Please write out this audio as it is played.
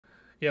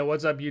Yeah,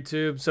 what's up,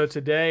 YouTube? So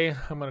today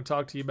I'm going to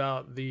talk to you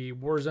about the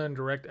Warzone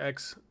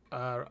DirectX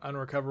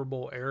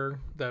unrecoverable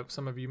error that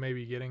some of you may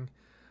be getting.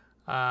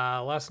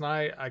 Last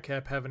night I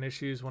kept having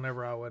issues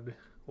whenever I would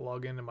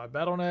log into my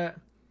Battle.net,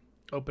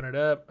 open it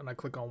up, and I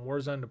click on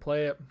Warzone to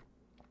play it.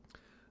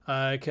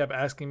 It kept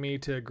asking me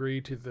to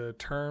agree to the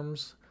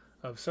terms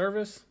of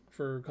service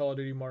for Call of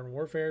Duty Modern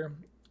Warfare,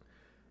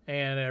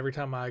 and every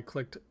time I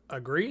clicked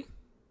agree,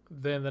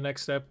 then the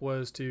next step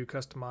was to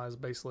customize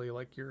basically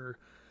like your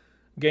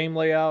game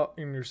layout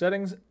in your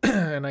settings,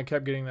 and I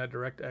kept getting that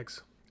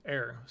DirectX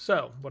error.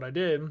 So what I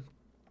did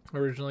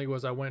originally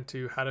was I went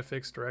to how to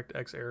fix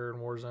DirectX error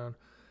in Warzone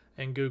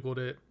and Googled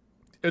it.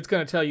 It's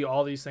going to tell you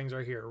all these things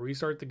right here.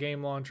 Restart the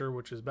game launcher,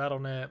 which is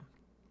Battle.net,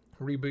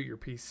 reboot your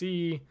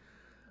PC,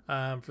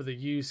 for the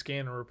use,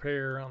 scan, and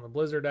repair on the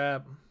Blizzard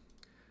app.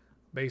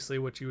 Basically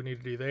what you would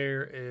need to do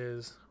there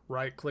is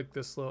right click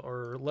this little,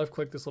 or left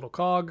click this little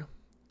cog,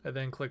 and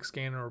then click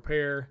scan and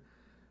repair.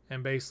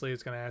 And basically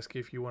it's going to ask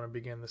you if you want to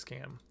begin the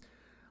scan.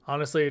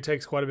 Honestly, it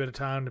takes quite a bit of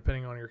time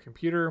depending on your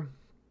computer.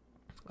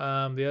 The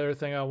other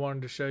thing I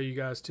wanted to show you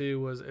guys too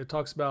was it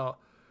talks about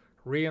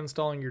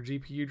reinstalling your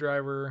GPU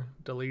driver,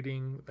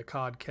 deleting the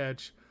COD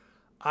cache.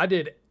 I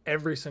did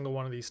every single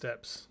one of these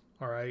steps,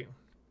 all right?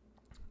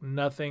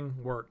 Nothing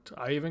worked.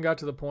 I even got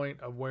to the point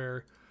of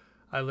where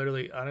I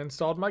literally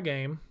uninstalled my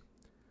game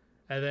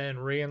and then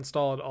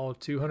reinstalled all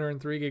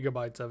 203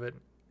 gigabytes of it.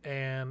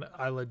 And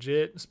I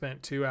legit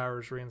spent 2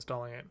 hours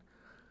reinstalling it.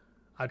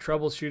 I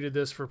troubleshooted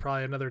this for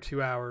probably another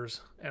 2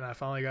 hours, and I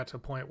finally got to a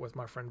point with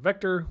my friend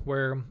Vector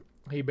where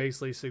he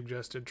basically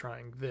suggested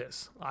trying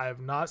this. I have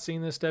not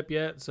seen this step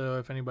yet, so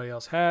if anybody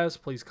else has,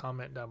 please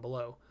comment down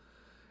below.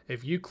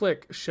 If you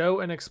click Show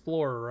and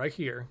Explorer right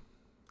here,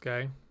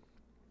 okay,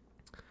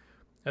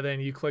 and then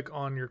you click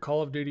on your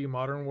Call of Duty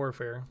Modern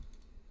Warfare,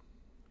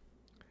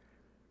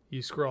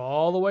 you scroll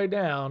all the way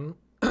down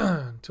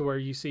to where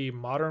you see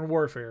Modern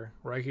Warfare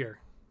right here.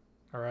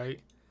 All right.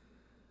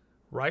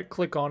 Right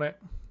click on it,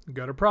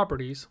 go to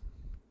Properties.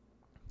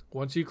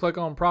 Once you click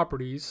on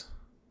Properties,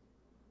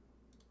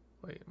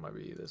 wait, it might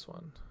be this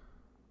one.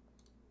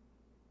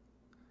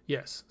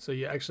 Yes. So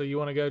you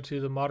want to go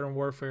to the Modern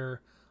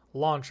Warfare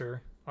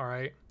launcher. All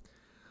right.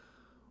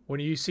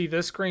 When you see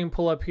this screen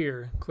pull up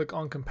here, click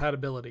on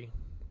Compatibility.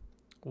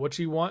 What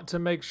you want to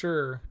make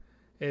sure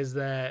is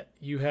that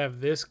you have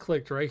this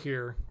clicked right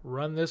here,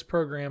 run this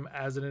program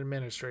as an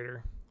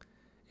administrator,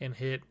 and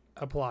hit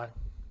apply.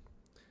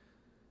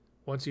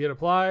 Once you hit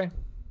apply,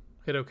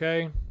 hit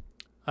OK.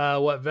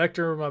 What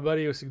Vector, my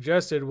buddy,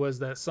 suggested was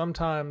that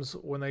sometimes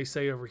when they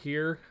say over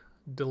here,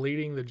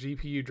 deleting the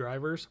GPU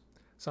drivers,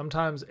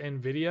 sometimes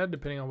NVIDIA,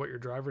 depending on what your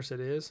driver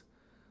set is,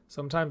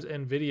 sometimes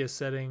NVIDIA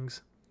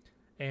settings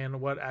and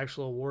what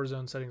actual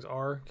Warzone settings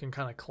are can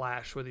kind of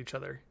clash with each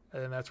other,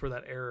 and then that's where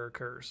that error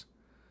occurs.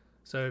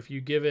 So if you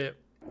give it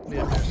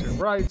the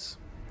administrative rights,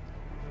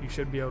 you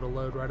should be able to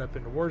load right up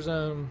into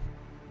Warzone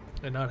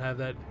and not have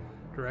that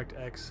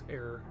DirectX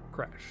error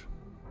crash.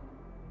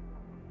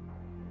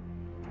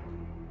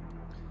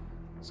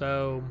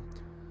 So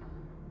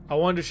I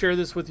wanted to share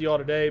this with you all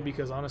today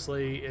because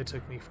honestly it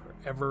took me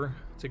forever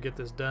to get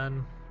this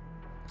done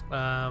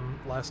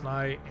last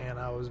night, and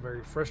I was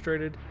very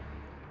frustrated.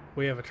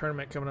 We have a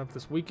tournament coming up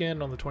this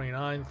weekend on the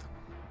 29th.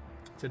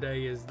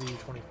 Today is the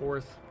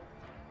 24th.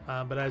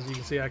 But as you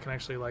can see, I can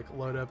actually like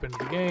load up into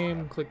the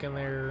game, click in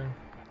there,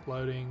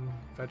 loading,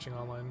 fetching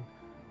online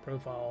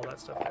profile, all that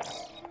stuff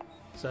there.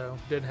 So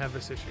didn't have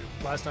this issue.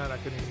 Last night I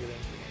couldn't even get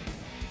into the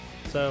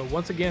game. So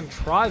once again,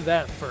 try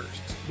that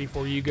first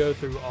before you go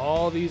through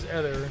all these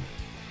other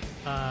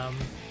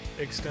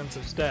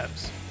extensive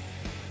steps,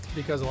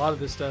 because a lot of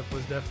this stuff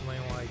was definitely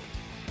like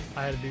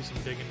I had to do some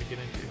digging to get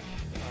into.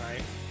 All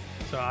right.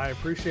 So I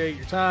appreciate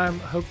your time.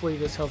 Hopefully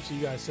this helps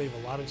you guys save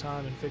a lot of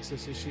time and fix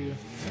this issue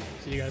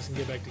so you guys can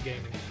get back to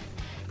gaming.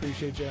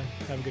 Appreciate you.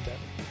 Have a good day.